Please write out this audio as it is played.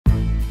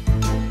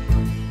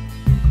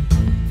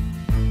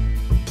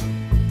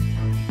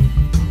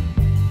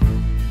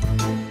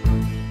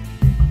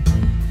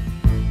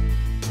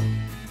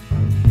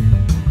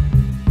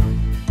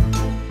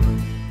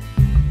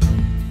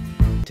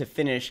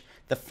finish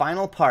the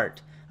final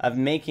part of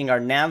making our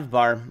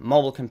Navbar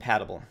mobile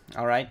compatible.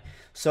 All right,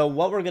 so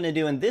what we're going to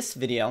do in this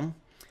video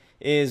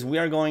is we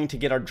are going to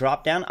get our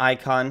drop-down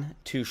icon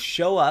to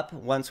show up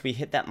once we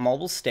hit that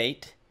mobile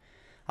state.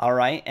 All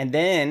right, and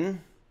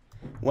then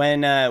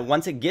when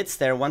once it gets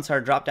there, once our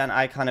drop-down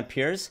icon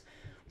appears,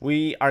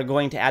 we are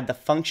going to add the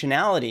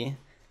functionality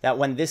that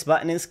when this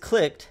button is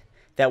clicked,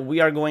 that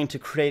we are going to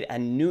create a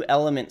new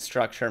element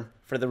structure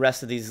for the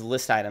rest of these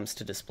list items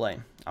to display.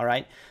 All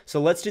right, so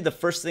let's do the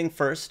first thing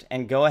first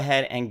and go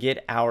ahead and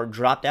get our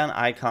drop-down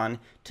icon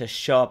to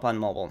show up on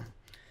mobile.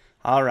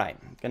 All right,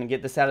 I'm gonna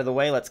get this out of the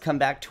way. Let's come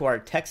back to our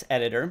text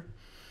editor.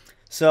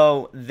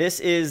 So this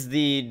is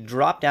the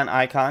drop-down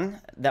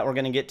icon that we're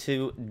gonna get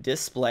to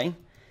display.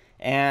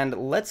 And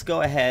let's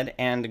go ahead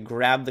and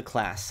grab the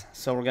class.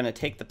 So we're gonna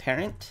take the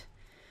parent,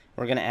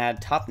 we're gonna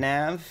add top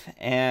nav,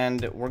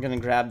 and we're gonna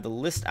grab the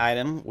list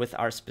item with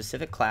our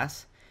specific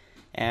class,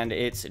 and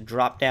it's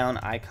drop-down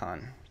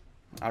icon.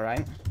 All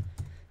right.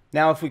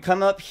 Now if we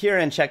come up here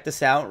and check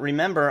this out,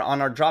 remember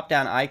on our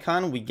drop-down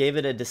icon, we gave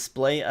it a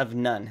display of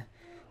none.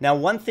 Now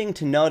one thing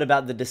to note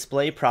about the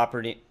display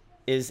property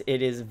is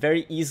it is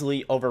very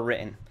easily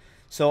overwritten.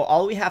 So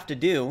all we have to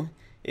do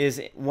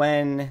is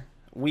when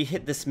we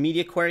hit this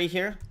media query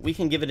here, we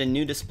can give it a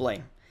new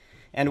display.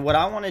 And what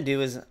I want to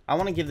do is I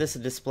want to give this a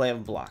display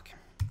of block.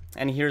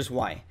 And here's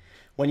why.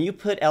 When you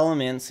put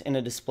elements in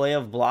a display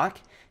of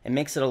block, it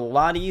makes it a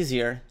lot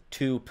easier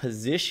to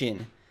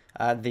position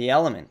the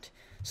element.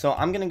 So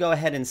I'm going to go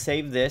ahead and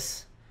save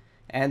this,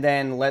 and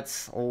then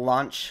let's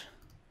launch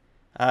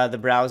the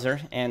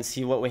browser and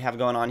see what we have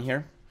going on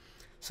here.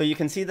 So you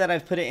can see that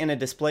I've put it in a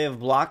display of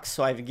blocks,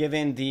 so I've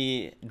given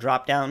the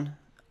drop-down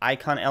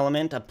icon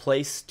element a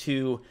place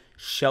to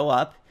show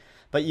up,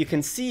 but you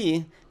can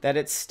see that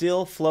it's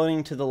still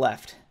floating to the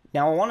left.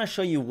 Now I want to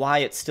show you why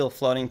it's still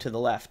floating to the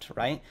left,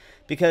 right?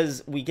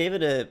 Because we gave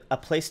it a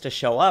place to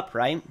show up,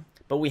 right?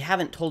 But we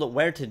haven't told it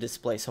where to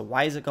display, so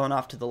why is it going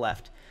off to the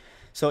left?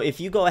 So if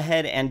you go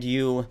ahead and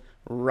you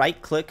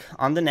right click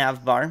on the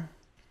nav bar,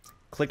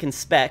 click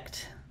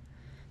inspect,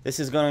 this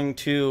is going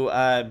to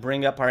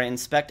bring up our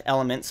inspect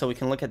element so we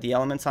can look at the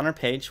elements on our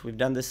page. We've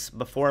done this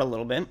before a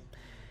little bit.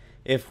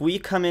 If we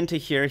come into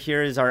here,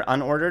 here is our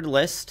unordered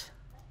list.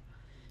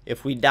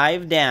 If we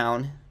dive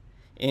down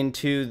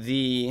into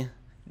the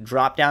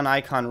drop down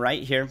icon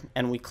right here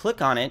and we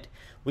click on it,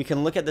 we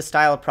can look at the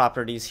style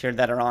properties here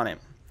that are on it.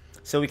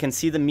 So we can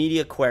see the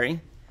media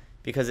query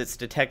because it's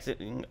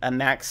detecting a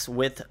max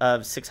width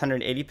of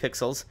 680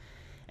 pixels.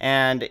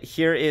 And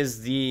here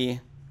is the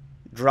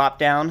drop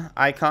down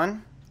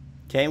icon.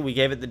 Okay, we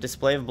gave it the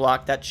display of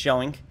block, that's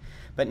showing.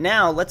 But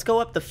now let's go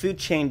up the food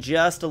chain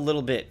just a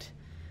little bit.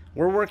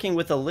 We're working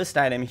with a list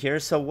item here,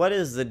 so what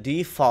is the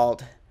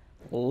default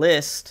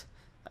list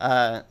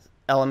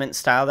element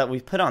style that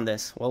we've put on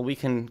this? Well, we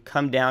can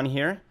come down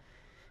here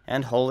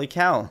and holy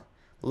cow,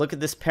 look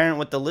at this parent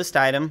with the list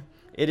item.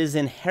 It is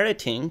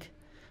inheriting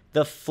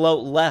the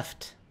float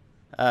left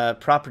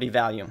property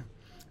value.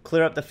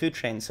 Clear up the food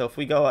chain. So if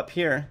we go up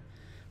here,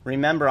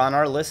 remember on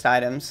our list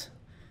items,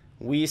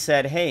 we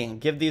said, hey,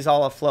 give these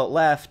all a float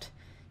left.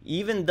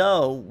 Even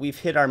though we've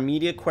hit our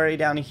media query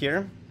down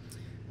here,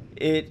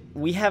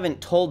 we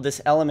haven't told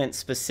this element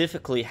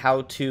specifically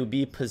how to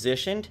be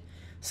positioned.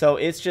 So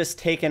it's just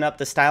taken up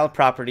the style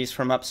properties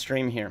from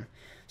upstream here.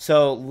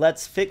 So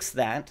let's fix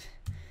that.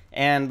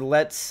 And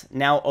let's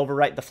now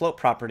overwrite the float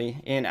property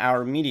in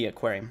our media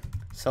query.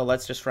 So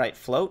let's just write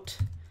float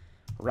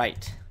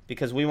right,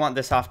 because we want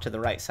this off to the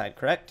right side,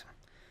 correct?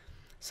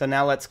 So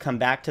now let's come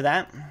back to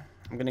that.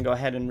 I'm going to go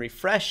ahead and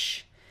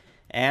refresh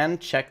and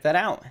check that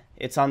out.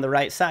 It's on the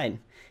right side.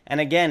 And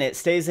again, it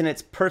stays in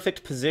its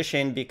perfect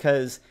position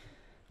because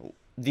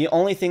the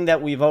only thing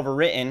that we've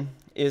overwritten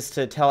is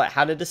to tell it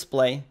how to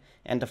display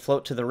and to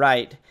float to the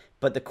right.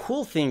 But the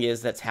cool thing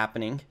is that's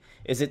happening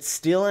is it's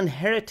still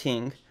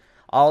inheriting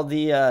all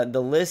the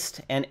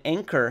list and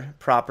anchor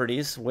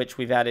properties, which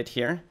we've added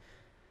here,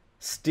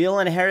 still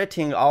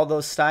inheriting all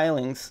those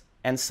stylings.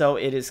 And so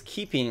it is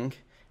keeping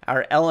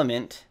our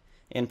element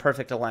in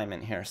perfect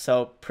alignment here.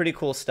 So pretty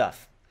cool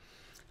stuff.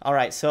 All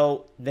right,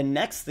 so the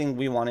next thing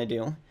we want to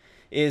do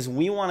is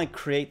we want to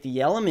create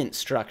the element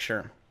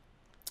structure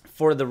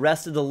for the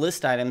rest of the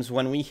list items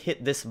when we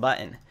hit this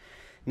button.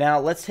 Now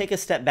let's take a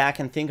step back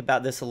and think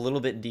about this a little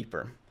bit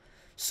deeper.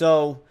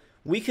 So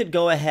we could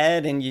go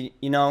ahead and you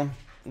know,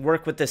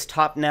 work with this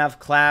top nav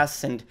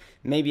class and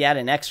maybe add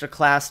an extra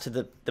class to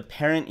the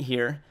parent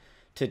here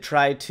to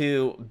try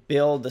to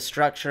build the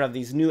structure of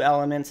these new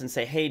elements and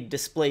say, hey,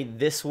 display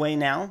this way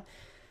now.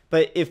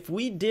 But if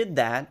we did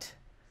that,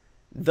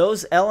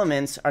 those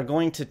elements are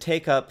going to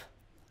take up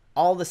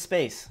all the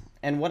space.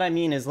 And what I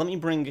mean is, let me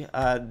bring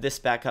this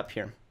back up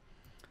here.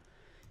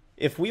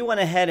 If we went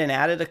ahead and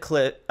added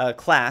a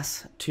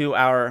class to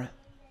our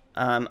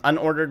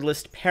unordered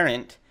list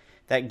parent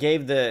that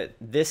gave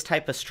this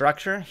type of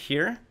structure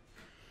here,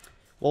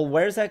 well,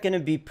 where's that going to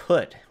be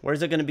put?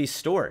 Where's it going to be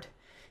stored?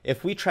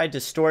 If we tried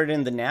to store it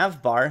in the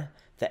nav bar,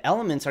 the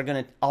elements are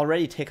going to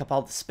already take up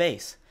all the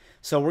space.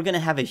 So we're going to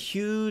have a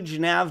huge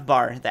nav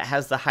bar that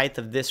has the height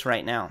of this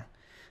right now.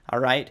 All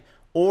right.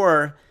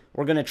 Or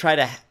we're going to try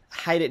to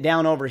hide it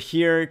down over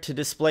here to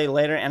display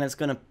later, and it's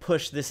going to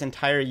push this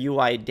entire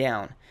UI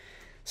down.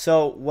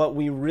 So what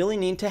we really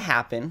need to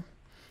happen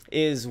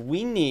is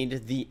we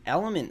need the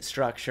element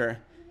structure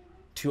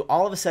to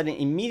all of a sudden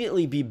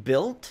immediately be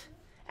built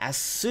as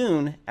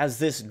soon as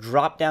this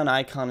drop down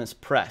icon is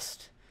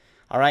pressed.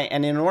 All right.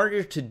 And in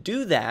order to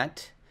do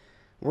that,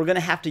 we're going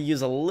to have to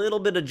use a little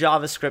bit of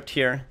JavaScript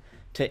here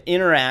to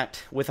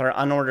interact with our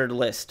unordered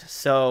list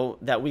so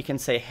that we can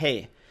say,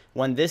 hey,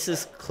 when this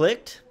is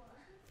clicked,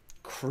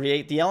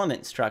 create the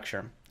element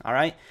structure. All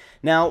right.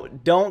 Now,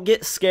 don't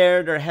get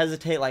scared or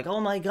hesitate like, oh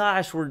my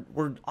gosh, we're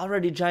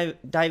already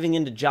diving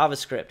into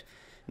JavaScript.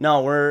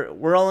 No,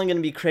 we're only going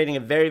to be creating a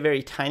very,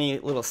 very tiny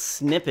little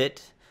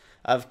snippet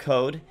of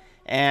code.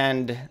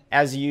 And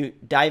as you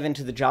dive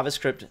into the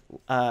JavaScript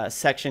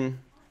section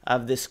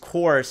of this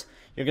course,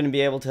 you're going to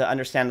be able to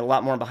understand a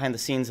lot more behind the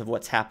scenes of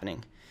what's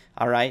happening.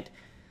 All right.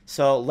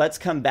 So let's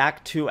come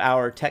back to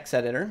our text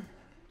editor.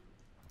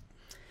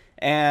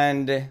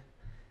 And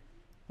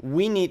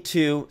we need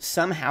to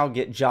somehow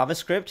get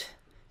JavaScript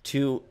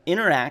to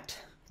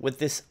interact with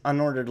this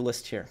unordered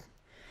list here.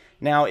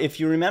 Now, if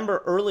you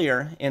remember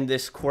earlier in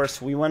this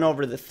course, we went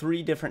over the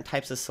 3 different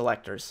types of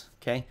selectors.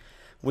 Okay,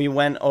 we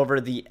went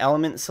over the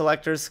element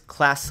selectors,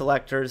 class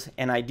selectors,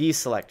 and ID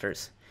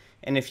selectors.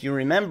 And if you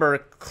remember,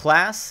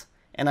 class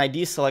and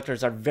ID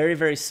selectors are very,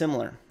 very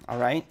similar. All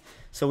right,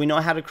 so we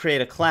know how to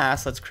create a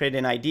class. Let's create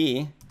an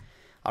ID.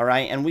 All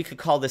right, and we could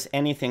call this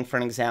anything. For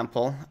an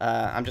example,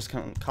 I'm just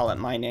going to call it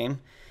my name.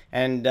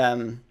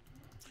 And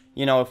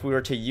you know, if we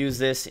were to use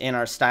this in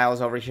our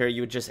styles over here,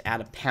 you would just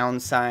add a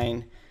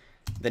 £,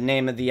 the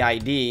name of the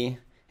ID,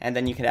 and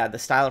then you could add the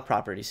style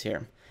properties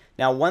here.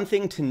 Now, one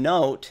thing to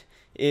note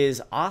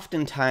is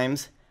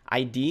oftentimes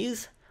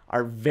IDs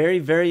are very,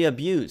 very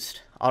abused.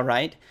 All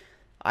right,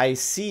 I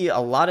see a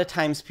lot of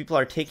times people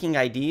are taking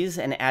IDs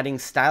and adding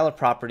style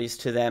properties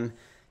to them,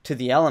 to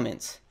the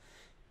elements.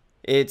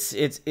 It's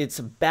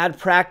a bad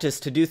practice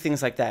to do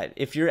things like that.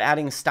 If you're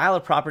adding style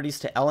properties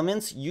to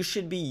elements, you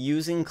should be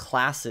using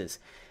classes.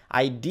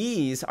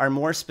 IDs are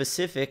more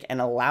specific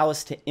and allow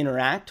us to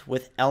interact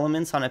with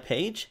elements on a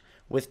page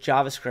with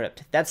JavaScript.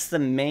 That's the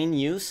main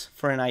use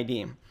for an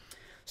ID.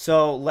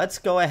 So let's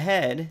go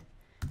ahead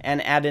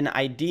and add an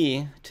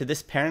ID to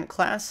this parent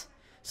class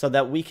so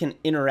that we can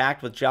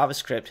interact with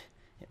JavaScript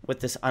with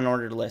this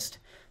unordered list.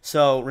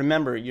 So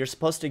remember, you're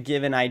supposed to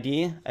give an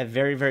ID a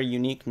very, very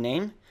unique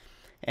name.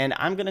 And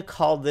I'm going to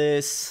call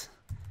this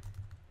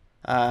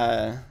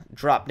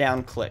drop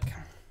down click.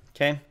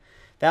 Okay,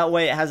 that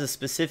way it has a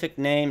specific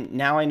name.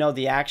 Now I know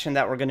the action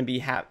that we're going to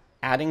be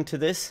adding to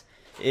this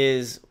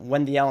is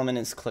when the element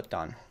is clicked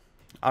on.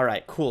 All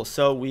right, cool.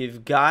 So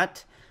we've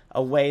got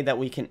a way that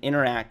we can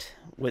interact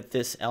with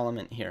this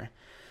element here.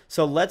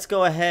 So let's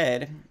go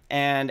ahead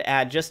and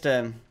add just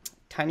a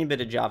tiny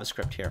bit of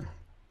JavaScript here.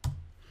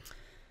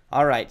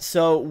 All right,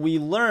 so we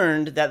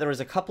learned that there was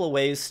a couple of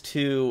ways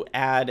to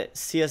add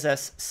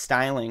CSS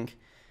styling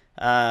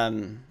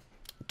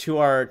to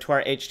our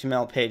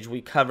HTML page.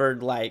 We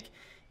covered like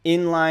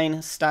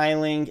inline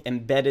styling,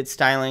 embedded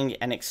styling,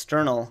 and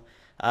external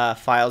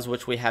files,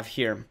 which we have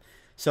here.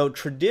 So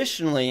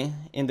traditionally,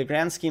 in the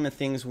grand scheme of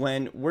things,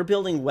 when we're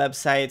building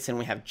websites and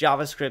we have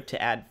JavaScript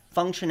to add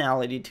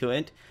functionality to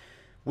it,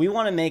 we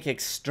want to make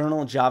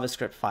external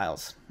JavaScript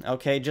files,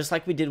 okay, just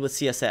like we did with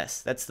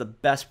CSS. That's the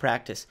best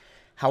practice.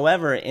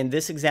 However, in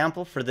this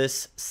example for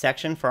this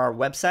section for our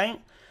website,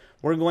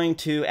 we're going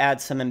to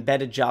add some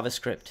embedded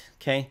JavaScript,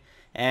 okay?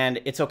 And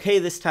it's okay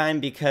this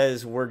time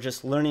because we're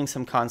just learning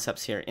some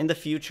concepts here. In the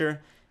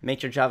future,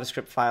 make your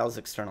JavaScript files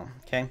external,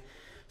 okay?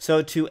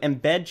 So to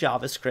embed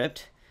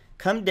JavaScript,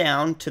 come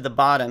down to the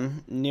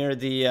bottom near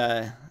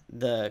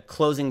the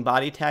closing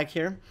body tag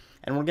here,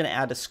 and we're going to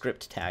add a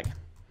script tag,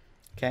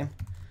 okay?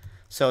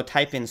 So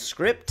type in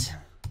script,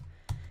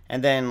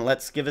 and then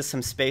let's give us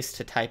some space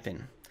to type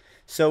in.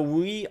 So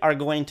we are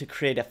going to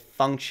create a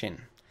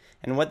function.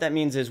 And what that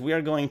means is we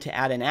are going to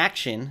add an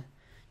action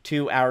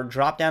to our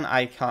drop-down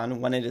icon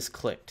when it is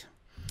clicked.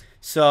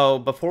 So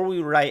before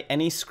we write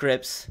any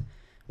scripts,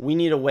 we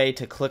need a way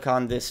to click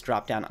on this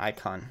drop-down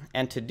icon.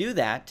 And to do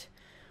that,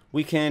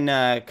 we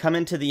can come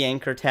into the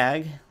anchor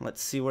tag.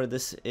 Let's see where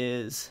this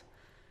is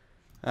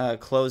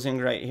closing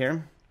right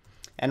here.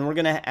 And we're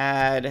going to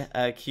add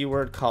a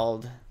keyword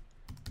called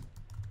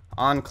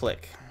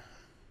onClick.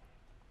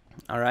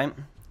 All right.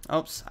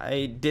 Oops,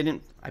 I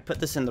put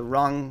this in the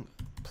wrong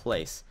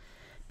place.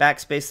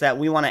 Backspace that,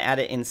 we want to add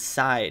it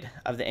inside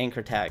of the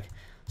anchor tag.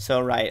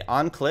 So write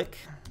onClick,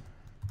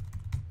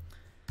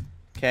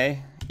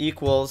 okay,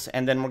 equals,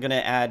 and then we're going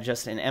to add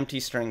just an empty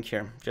string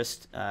here,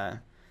 just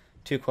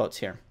 2 quotes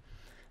here.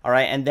 All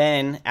right, and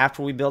then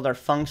after we build our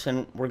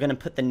function, we're going to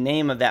put the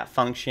name of that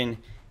function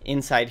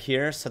inside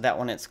here so that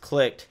when it's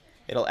clicked,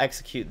 it'll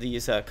execute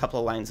these couple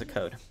of lines of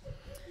code.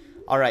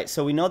 All right,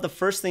 so we know the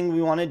first thing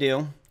we want to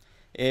do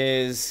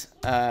is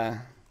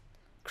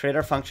create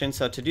our function.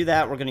 So to do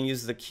that, we're going to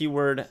use the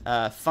keyword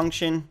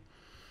function,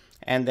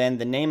 and then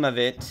the name of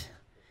it.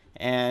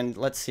 And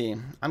let's see,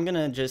 I'm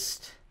gonna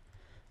just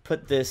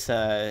put this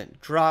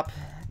drop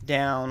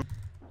down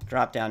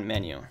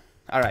menu.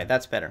 All right,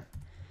 that's better.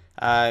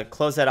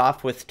 Close that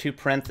off with 2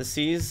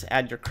 parentheses,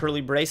 add your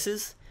curly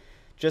braces.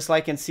 Just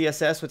like in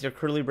CSS with your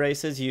curly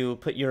braces, you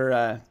put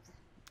your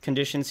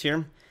conditions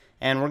here,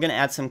 and we're gonna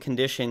add some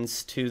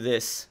conditions to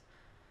this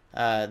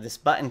this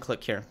button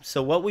click here.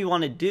 So what we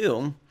wanna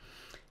do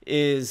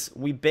is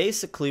we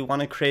basically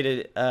wanna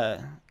create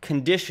a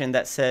condition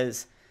that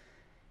says,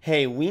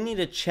 hey, we need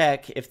to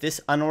check if this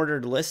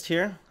unordered list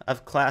here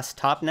of class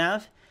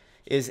topNav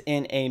is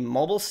in a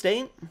mobile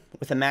state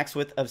with a max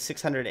width of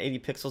 680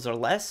 pixels or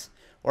less,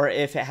 or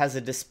if it has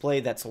a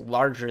display that's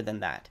larger than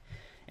that.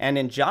 And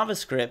in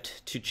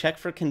JavaScript, to check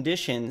for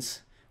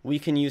conditions, we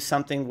can use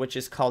something which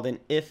is called an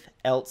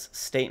if-else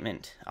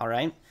statement, all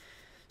right?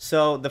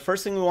 So the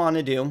first thing we want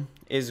to do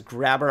is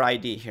grab our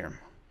ID here.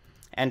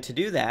 And to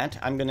do that,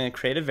 I'm going to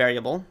create a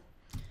variable,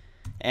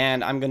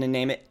 and I'm going to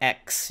name it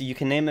X. You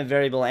can name a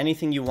variable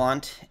anything you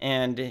want,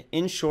 and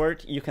in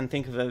short, you can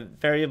think of a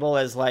variable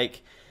as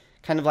like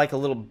kind of like a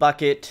little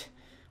bucket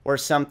or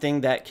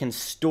something that can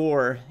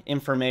store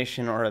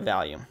information or a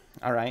value.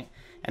 All right,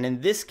 and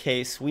in this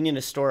case, we need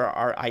to store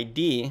our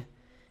ID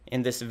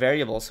in this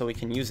variable so we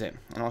can use it,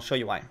 and I'll show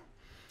you why.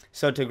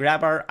 So to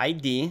grab our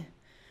ID,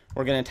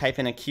 we're going to type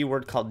in a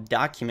keyword called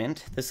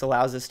document. This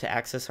allows us to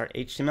access our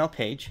HTML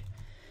page,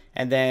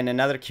 and then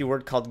another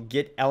keyword called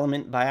get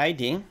element by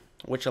ID,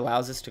 which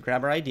allows us to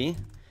grab our ID,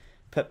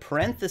 put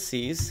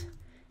parentheses,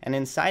 and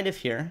inside of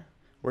here,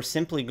 we're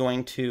simply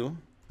going to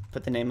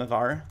put the name of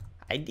our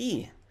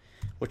ID,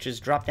 which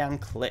is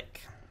dropdown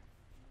click.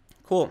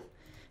 Cool.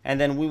 And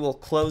then we will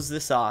close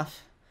this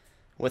off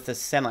with a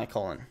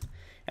semicolon.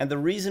 And the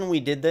reason we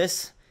did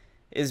this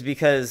is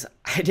because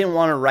I didn't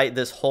want to write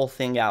this whole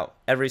thing out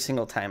every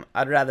single time.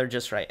 I'd rather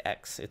just write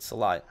X. It's a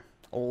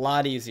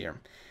lot easier.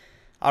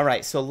 All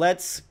right, so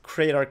let's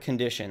create our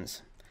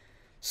conditions.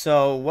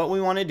 So what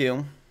we want to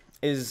do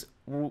is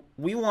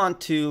we want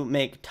to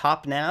make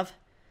topNav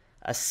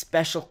a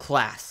special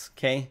class,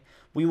 okay?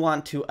 We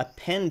want to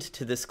append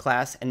to this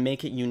class and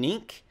make it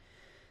unique.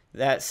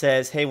 That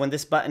says, hey, when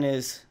this button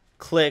is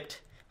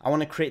clicked, I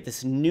want to create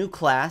this new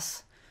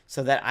class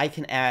so that I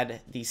can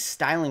add these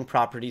styling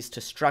properties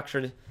to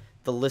structure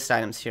the list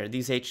items here,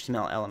 these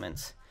HTML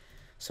elements.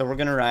 So we're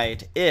going to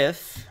write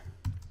if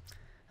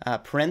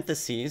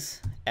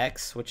parentheses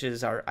X, which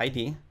is our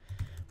ID.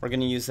 We're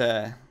going to use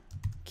a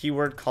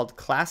keyword called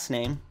class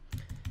name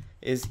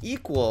is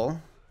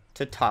equal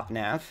to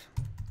topNav.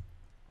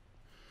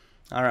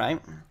 All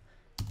right,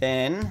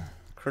 then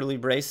curly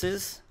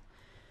braces.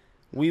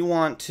 We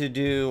want to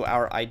do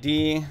our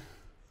ID,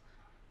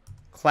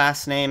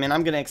 class name, and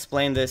I'm going to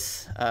explain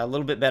this a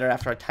little bit better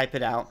after I type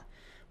it out.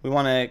 We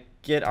want to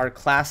get our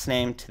class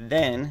name to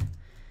then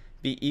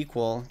be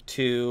equal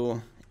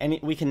to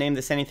we can name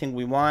this anything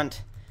we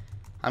want.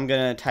 I'm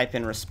going to type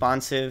in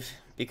responsive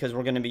because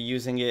we're going to be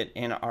using it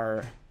in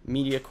our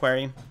media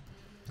query,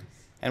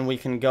 and we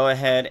can go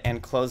ahead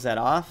and close that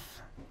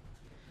off.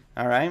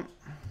 All right,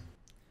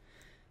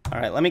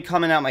 let me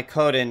comment out my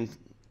code and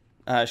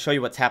show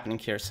you what's happening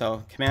here.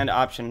 So command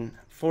option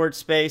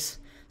 /.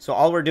 So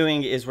all we're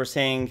doing is we're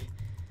saying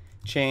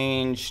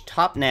change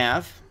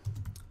topNav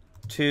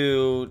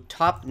to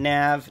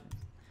topNav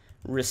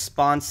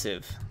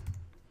responsive.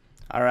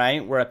 All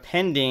right, we're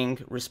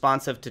appending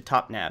responsive to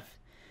topNav.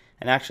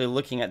 And actually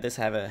looking at this,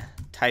 I have a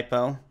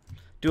typo.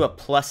 Do a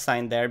plus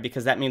sign there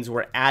because that means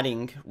we're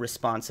adding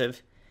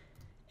responsive,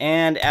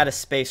 and add a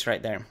space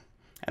right there.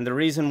 And the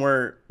reason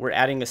we're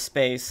adding a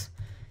space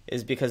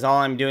is because all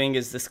I'm doing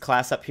is this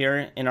class up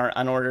here in our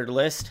unordered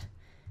list.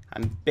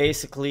 I'm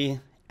basically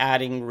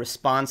adding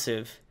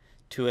responsive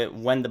to it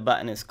when the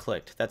button is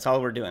clicked. That's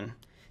all we're doing.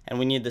 And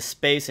we need the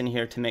space in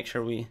here to make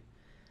sure we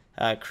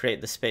create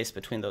the space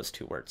between those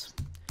two words.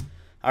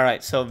 All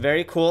right, so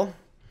very cool.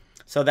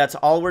 So that's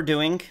all we're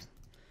doing.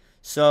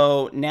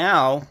 So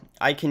now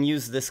I can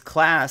use this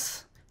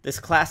class. This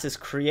class is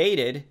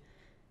created,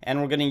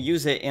 and we're going to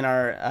use it in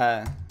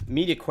our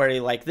media query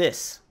like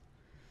this.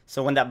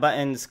 So when that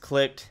button's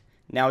clicked,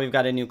 now we've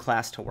got a new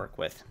class to work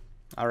with.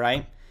 All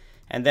right,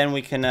 and then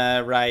we can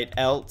write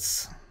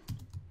else.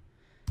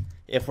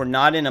 If we're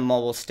not in a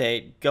mobile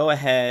state, go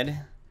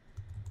ahead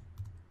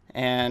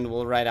and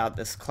we'll write out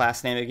this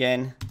class name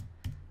again.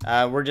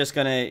 We're just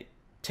going to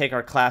take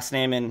our class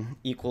name and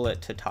equal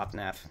it to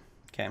topNav.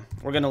 Okay,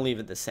 we're going to leave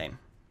it the same.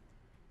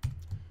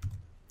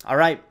 All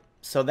right,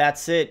 so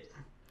that's it.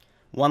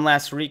 One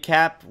last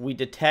recap. We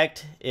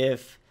detect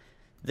if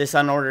this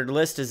unordered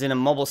list is in a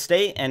mobile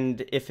state,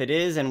 and if it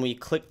is, and we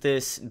click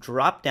this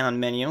drop-down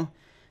menu,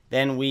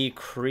 then we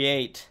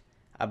create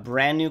a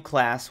brand new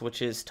class, which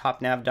is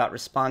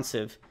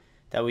topNav.responsive,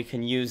 that we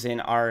can use in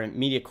our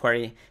media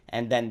query,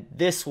 and then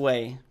this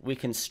way we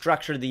can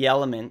structure the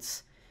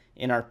elements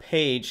in our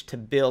page to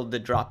build the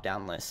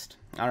drop-down list.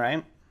 All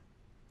right.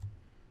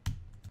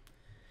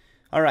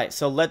 All right,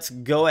 so let's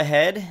go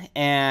ahead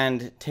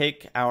and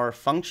take our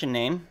function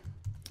name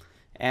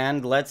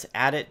and let's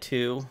add it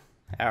to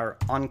our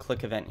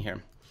onClick event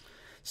here.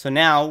 So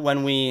now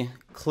when we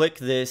click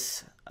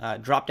this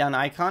drop-down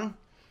icon,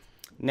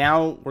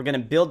 now we're going to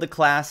build the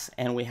class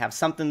and we have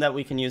something that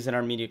we can use in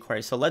our media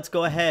query. So let's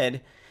go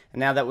ahead, and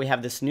now that we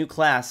have this new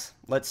class,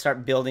 let's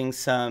start building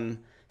some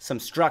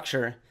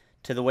structure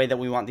to the way that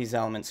we want these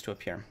elements to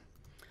appear.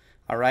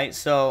 All right,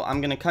 so I'm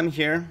going to come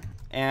here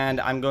and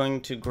I'm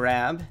going to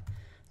grab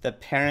the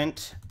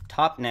parent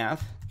top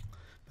nav.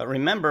 But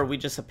remember, we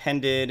just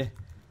appended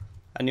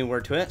a new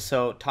word to it,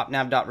 so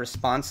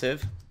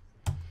topnav.responsive.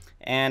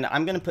 And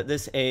I'm going to put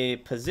this a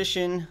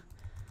position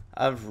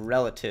of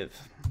relative.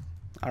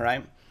 All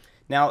right.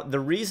 Now, the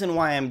reason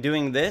why I'm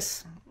doing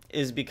this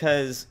is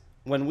because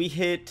when we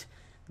hit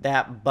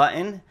that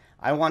button,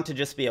 I want to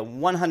just be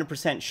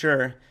 100%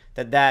 sure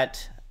that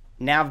that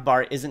nav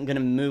bar isn't going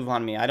to move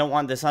on me. I don't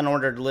want this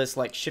unordered list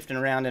like shifting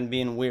around and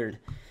being weird.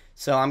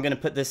 So I'm going to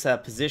put this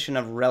position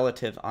of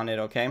relative on it,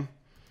 okay?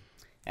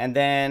 And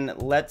then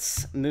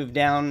let's move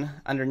down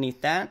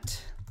underneath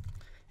that.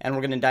 And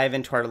we're going to dive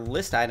into our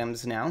list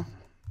items now.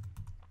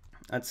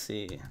 Let's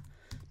see.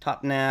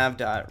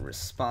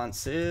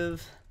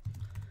 Topnav.responsive.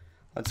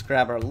 Let's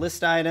grab our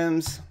list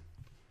items.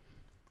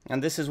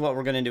 And this is what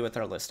we're going to do with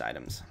our list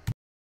items.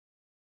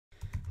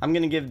 I'm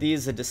going to give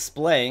these a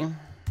display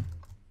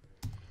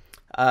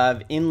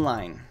of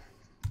inline.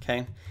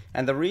 Okay.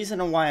 And the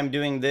reason why I'm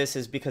doing this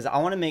is because I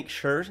want to make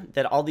sure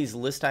that all these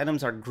list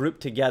items are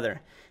grouped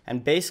together.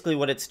 And basically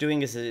what it's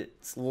doing is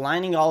it's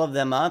lining all of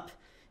them up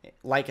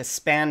like a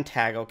span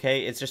tag,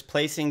 okay? It's just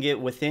placing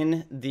it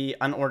within the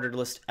unordered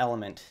list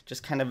element,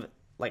 just kind of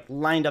like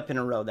lined up in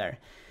a row there.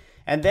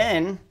 And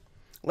then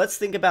let's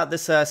think about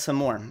this some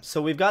more.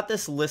 So we've got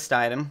this list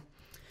item.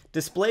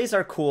 Displays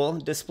are cool.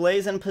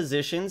 Displays and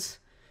positions,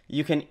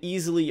 you can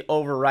easily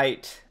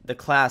overwrite the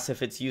class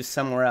if it's used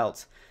somewhere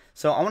else.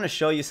 So I want to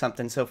show you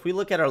something. So if we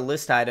look at our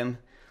list item,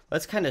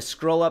 let's kind of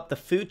scroll up the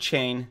food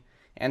chain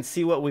and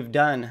see what we've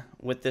done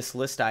with this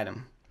list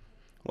item.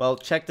 Well,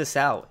 check this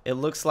out. It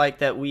looks like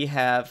that we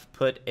have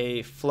put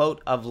a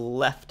float of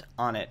left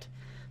on it.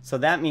 So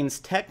that means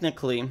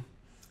technically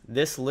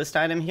this list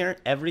item here,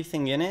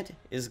 everything in it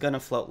is going to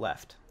float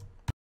left.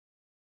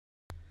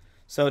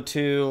 So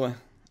to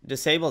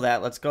disable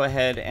that, let's go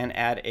ahead and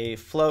add a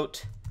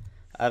float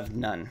of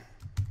none.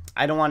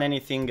 I don't want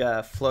anything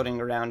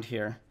floating around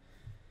here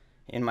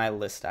in my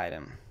list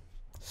item.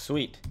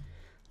 Sweet.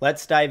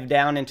 Let's dive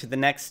down into the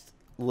next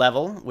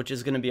level, which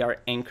is going to be our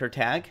anchor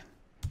tag.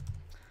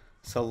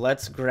 So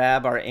let's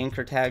grab our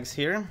anchor tags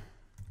here.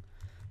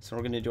 So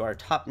we're going to do our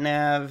top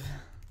nav,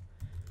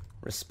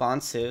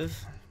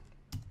 responsive,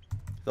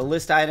 the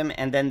list item,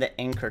 and then the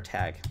anchor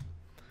tag.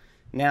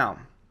 Now,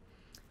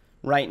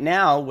 right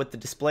now with the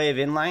display of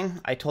inline,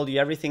 I told you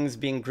everything's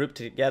being grouped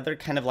together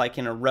kind of like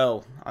in a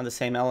row on the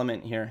same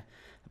element here.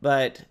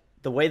 But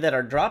the way that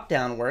our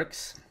dropdown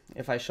works,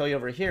 if I show you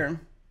over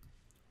here,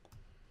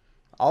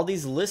 all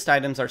these list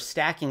items are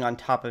stacking on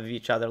top of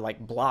each other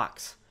like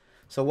blocks.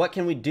 So what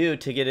can we do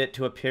to get it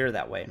to appear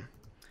that way?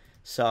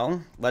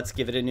 So let's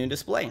give it a new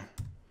display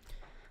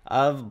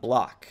of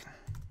block.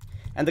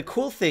 And the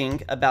cool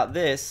thing about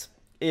this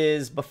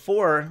is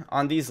before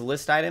on these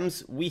list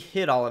items, we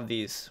hid all of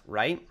these,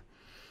 right?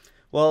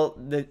 Well,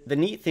 the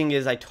neat thing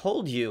is I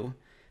told you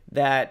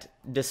that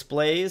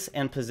displays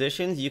and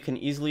positions you can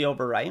easily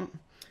overwrite.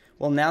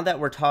 Well, now that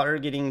we're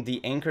targeting the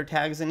anchor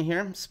tags in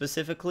here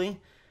specifically,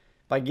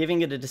 by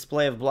giving it a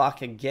display of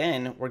block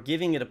again, we're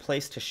giving it a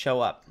place to show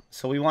up.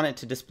 So we want it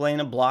to display in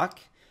a block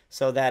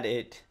so that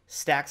it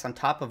stacks on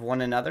top of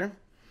one another.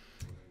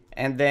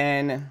 And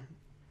then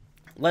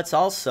let's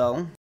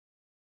also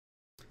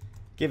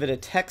give it a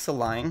text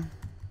align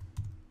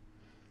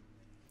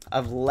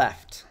of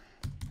left.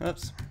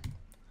 Oops.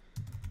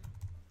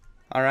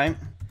 All right.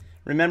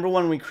 Remember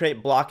when we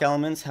create block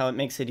elements, how it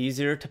makes it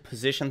easier to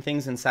position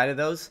things inside of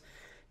those?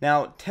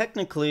 Now,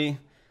 technically,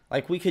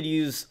 like we could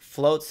use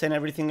floats and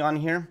everything on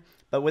here,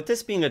 but with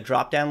this being a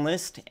drop-down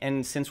list,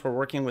 and since we're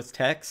working with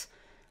text,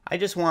 I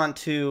just want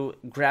to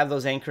grab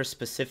those anchors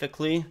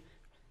specifically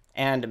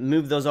and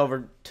move those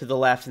over to the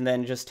left and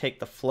then just take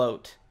the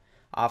float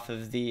off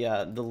of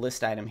the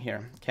list item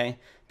here, okay?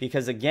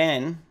 Because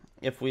again,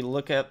 if we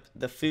look up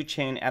the food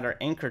chain at our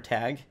anchor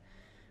tag,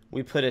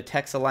 we put a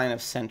text align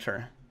of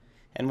center.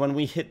 And when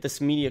we hit this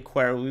media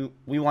query,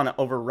 we want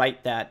to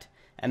overwrite that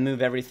and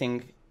move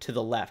everything to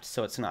the left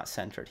so it's not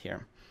centered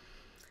here.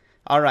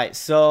 All right,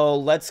 so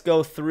let's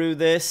go through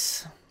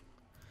this.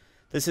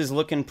 This is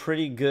looking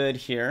pretty good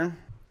here.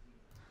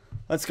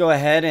 Let's go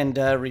ahead and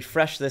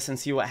refresh this and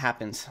see what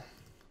happens.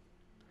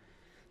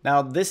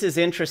 Now this is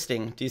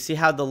interesting. Do you see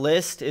how the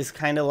list is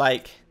kind of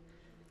like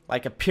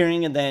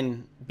appearing and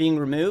then being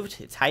removed?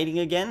 It's hiding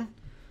again.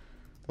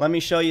 Let me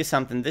show you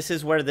something. This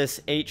is where this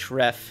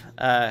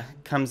href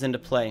comes into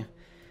play.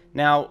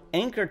 Now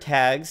anchor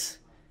tags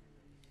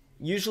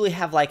usually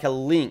have like a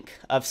link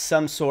of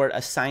some sort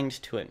assigned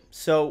to it.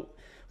 So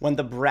when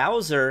the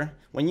browser,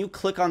 when you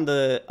click on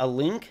a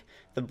link,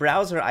 the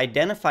browser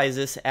identifies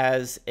this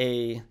as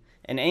an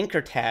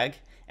anchor tag,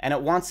 and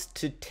it wants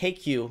to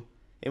take you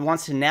it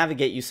wants to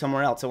navigate you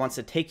somewhere else. It wants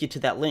to take you to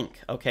that link,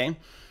 okay?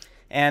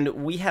 And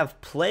we have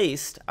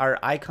placed our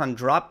icon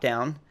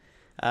dropdown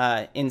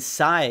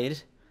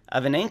inside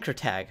of an anchor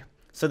tag.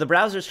 So the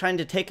browser is trying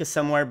to take us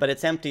somewhere, but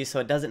it's empty, so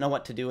it doesn't know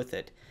what to do with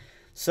it.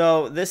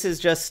 So this is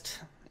just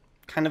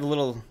kind of a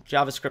little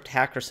JavaScript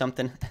hack or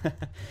something.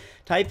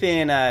 Type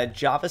in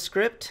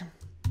JavaScript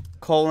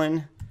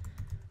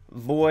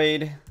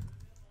 :void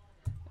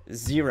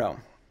 0,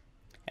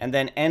 and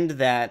then end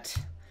that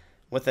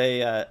with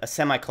a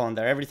semicolon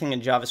there. Everything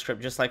in JavaScript,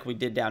 just like we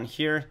did down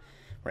here,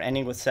 we're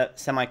ending with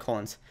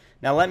semicolons.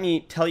 Now let me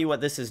tell you what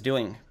this is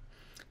doing.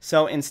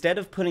 So instead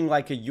of putting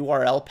like a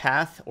URL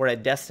path or a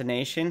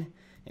destination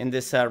in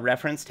this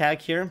reference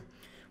tag here,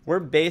 we're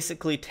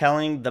basically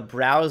telling the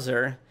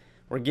browser,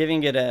 we're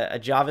giving it a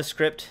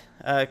JavaScript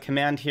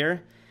command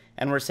here,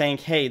 and we're saying,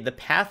 hey, the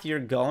path you're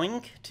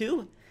going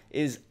to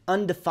is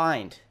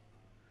undefined.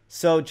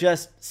 So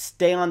just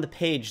stay on the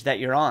page that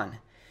you're on.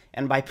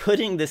 And by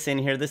putting this in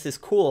here, this is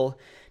cool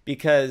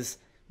because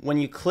when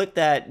you click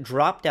that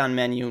drop-down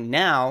menu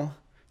now,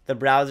 the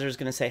browser is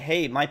going to say,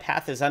 hey, my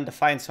path is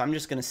undefined, so I'm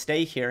just going to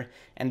stay here,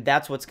 and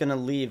that's what's going to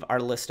leave our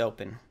list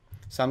open.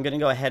 So I'm going to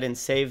go ahead and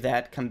save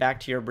that, come back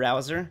to your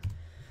browser,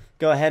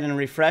 go ahead and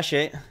refresh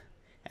it,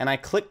 and I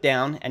click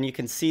down, and you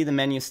can see the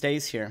menu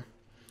stays here.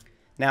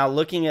 Now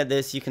looking at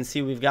this, you can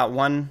see we've got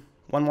one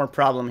more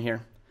problem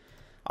here.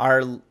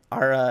 Our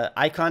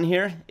icon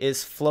here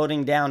is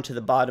floating down to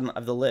the bottom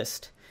of the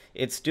list.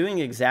 It's doing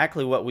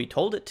exactly what we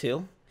told it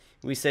to.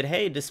 We said,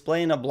 hey,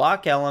 display in a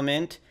block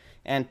element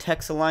and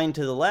text align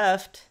to the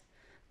left,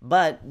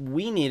 but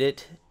we need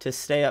it to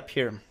stay up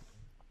here.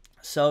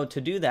 So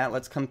to do that,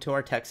 let's come to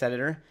our text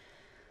editor.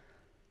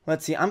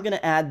 Let's see, I'm going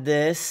to add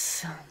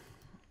this.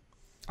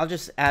 I'll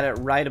just add it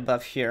right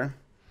above here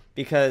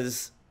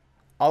because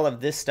all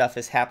of this stuff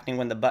is happening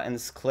when the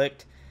button's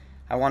clicked.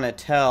 I want to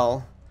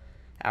tell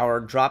our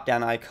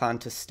drop-down icon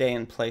to stay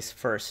in place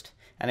first.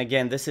 And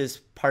again, this is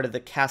part of the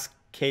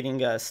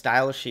cascading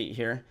style sheet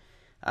here.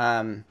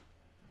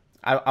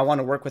 I want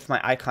to work with my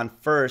icon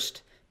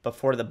first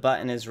before the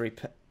button is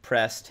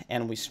pressed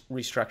and we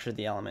restructure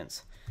the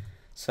elements.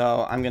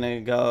 So I'm going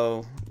to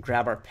go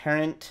grab our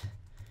parent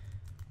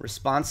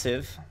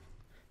responsive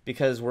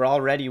because we're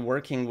already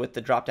working with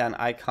the drop-down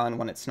icon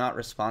when it's not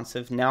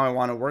responsive. Now I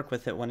want to work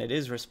with it when it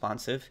is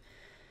responsive.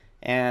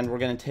 And we're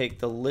going to take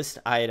the list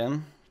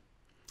item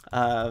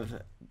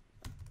of,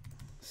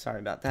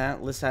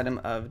 list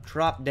item of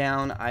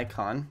drop-down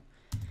icon.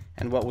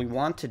 And what we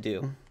want to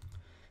do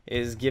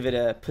is give it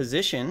a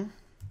position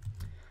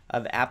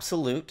of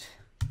absolute.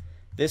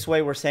 This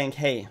way we're saying,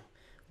 hey,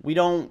 we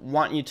don't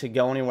want you to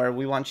go anywhere.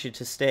 We want you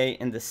to stay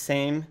in the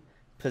same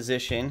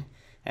position.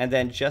 And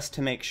then just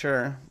to make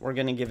sure, we're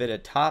going to give it a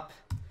top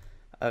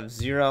of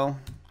 0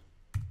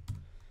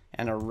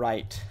 and a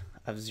right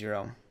of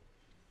 0.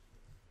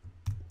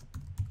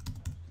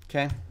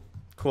 Okay,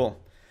 cool.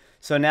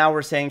 So now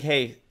we're saying,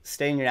 hey,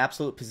 stay in your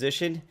absolute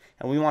position,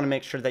 and we want to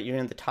make sure that you're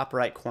in the top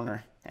right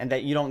corner and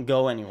that you don't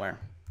go anywhere.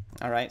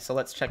 All right, so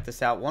let's check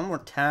this out one more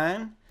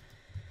time.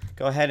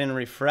 Go ahead and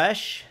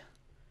refresh.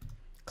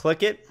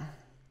 Click it.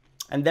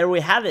 And there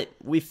we have it.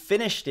 We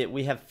finished it.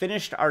 We have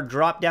finished our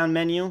drop-down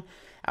menu.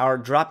 Our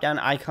drop-down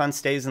icon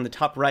stays in the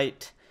top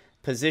right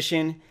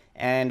position.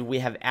 And we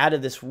have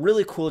added this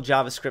really cool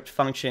JavaScript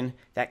function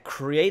that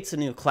creates a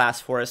new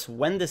class for us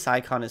when this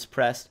icon is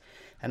pressed.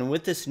 And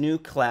with this new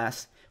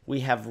class,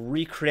 we have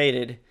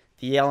recreated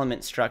the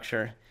element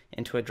structure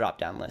into a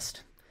drop-down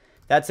list.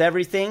 That's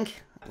everything.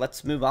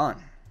 Let's move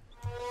on.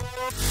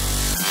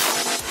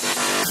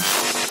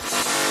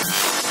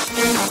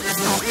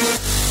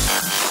 No.